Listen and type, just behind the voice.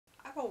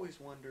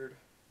always wondered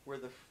where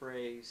the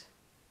phrase,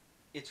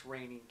 "it's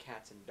raining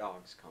cats and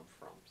dogs" come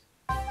from.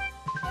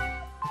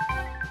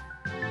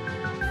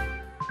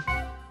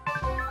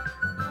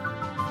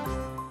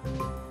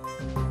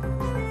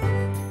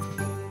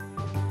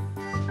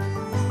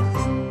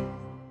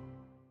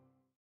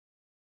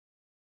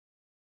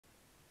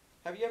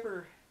 Have you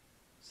ever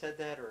said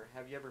that, or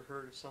have you ever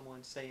heard of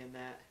someone saying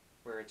that,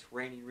 where it's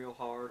raining real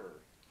hard or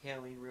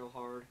hailing real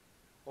hard,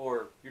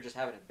 or you're just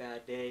having a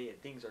bad day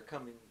and things are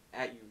coming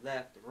at you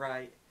left and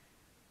right,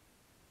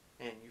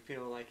 and you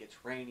feel like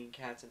it's raining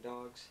cats and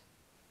dogs,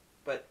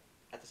 but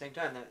at the same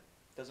time that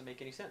doesn't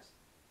make any sense.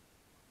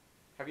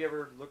 Have you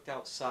ever looked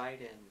outside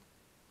and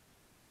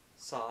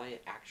saw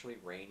it actually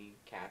raining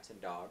cats and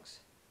dogs?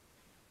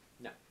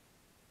 No.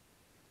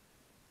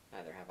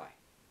 Neither have I.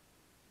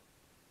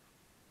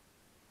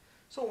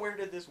 So where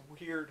did this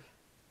weird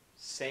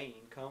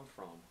saying come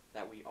from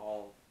that we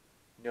all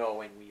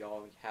know and we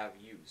all have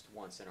used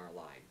once in our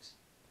lives?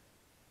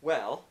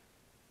 Well,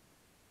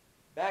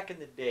 back in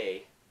the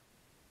day,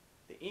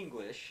 the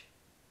English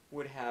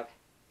would have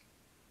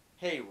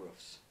hay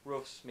roofs,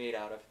 roofs made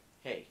out of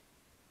hay.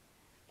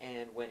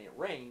 And when it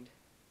rained,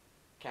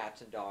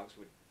 cats and dogs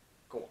would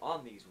go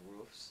on these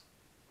roofs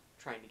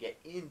trying to get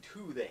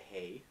into the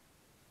hay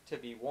to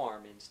be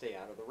warm and stay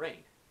out of the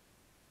rain.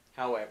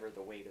 However,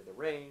 the weight of the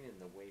rain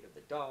and the weight of the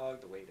dog,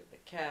 the weight of the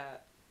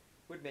cat,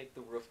 would make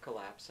the roof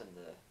collapse and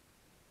the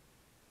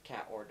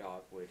cat or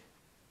dog would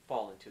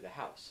fall into the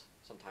house.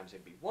 Sometimes it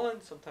would be one,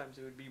 sometimes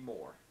it would be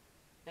more.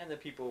 And the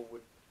people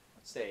would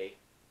say,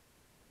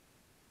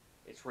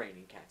 "it's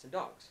raining cats and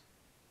dogs."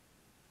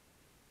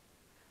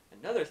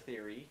 Another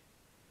theory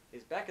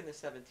is back in the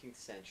 17th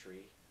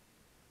century,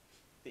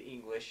 the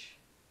English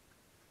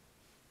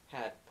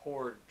had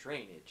poor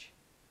drainage.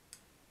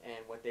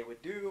 And what they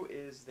would do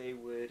is they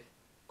would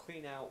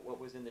clean out what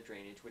was in the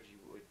drainage, which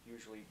would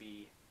usually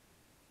be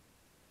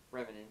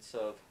remnants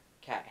of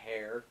cat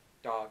hair,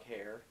 dog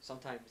hair,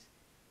 sometimes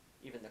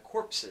even the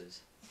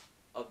corpses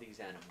of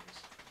these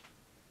animals.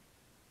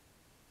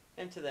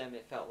 And to them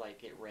it felt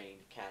like it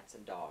rained cats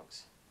and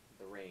dogs.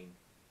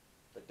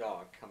 The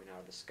dog coming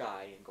out of the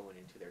sky and going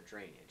into their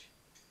drainage,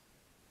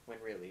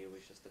 when really it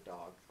was just the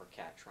dog or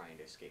cat trying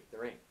to escape the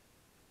rain.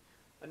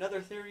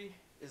 Another theory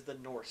is the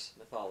Norse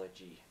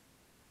mythology.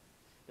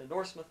 The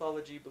Norse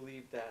mythology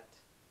believed that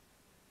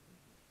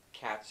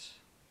cats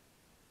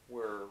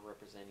were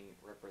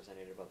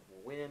representative of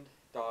wind,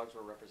 dogs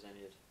were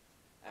represented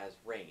as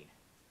rain.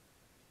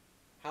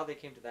 How they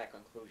came to that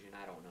conclusion,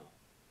 I don't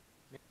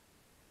know.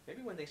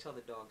 Maybe when they saw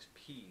the dogs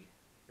pee,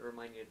 it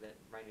reminded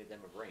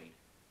them of rain.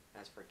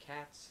 As for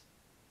cats,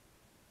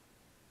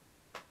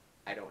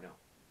 I don't know.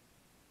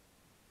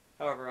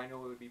 However, I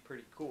know it would be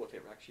pretty cool if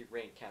it actually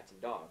rained cats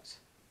and dogs.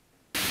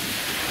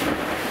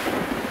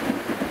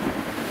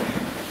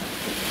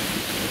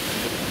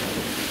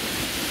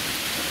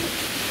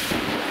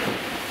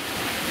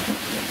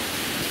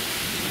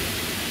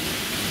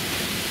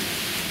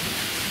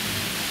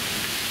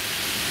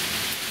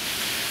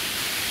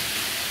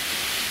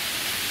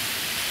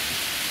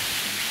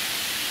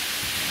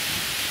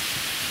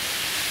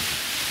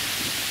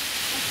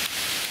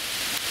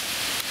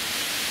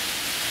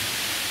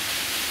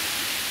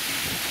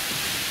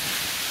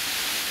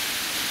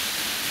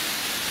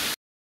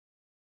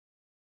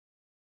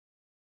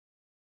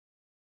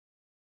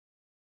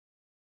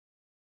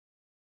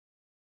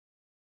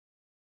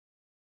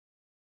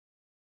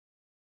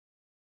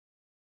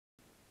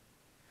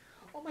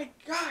 Oh my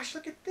gosh,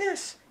 look at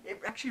this!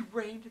 It actually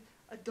rained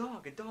a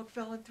dog. A dog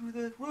fell in through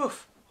the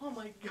roof. Oh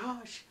my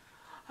gosh!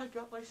 I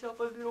got myself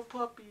a little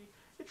puppy.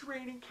 It's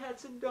raining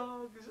cats and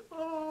dogs.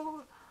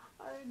 Oh,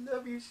 I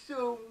love you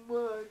so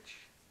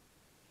much.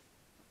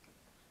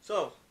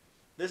 So,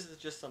 this is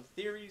just some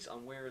theories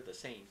on where the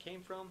saying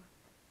came from.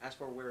 As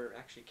for where it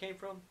actually came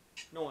from,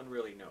 no one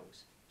really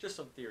knows. Just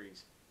some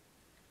theories.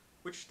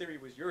 Which theory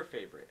was your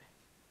favorite?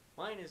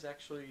 Mine is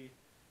actually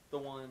the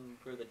one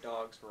where the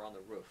dogs were on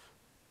the roof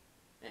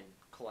and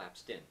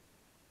collapsed in.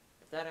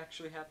 If that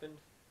actually happened,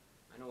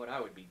 I know what I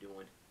would be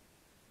doing.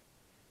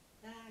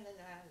 La la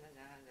la la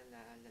la la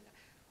la la.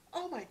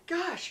 Oh my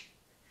gosh!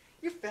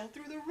 You fell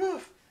through the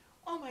roof!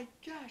 Oh my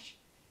gosh!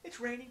 It's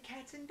raining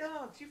cats and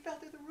dogs! You fell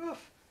through the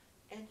roof!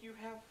 And you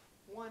have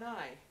one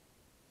eye.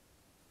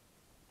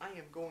 I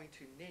am going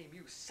to name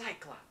you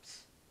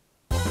Cyclops.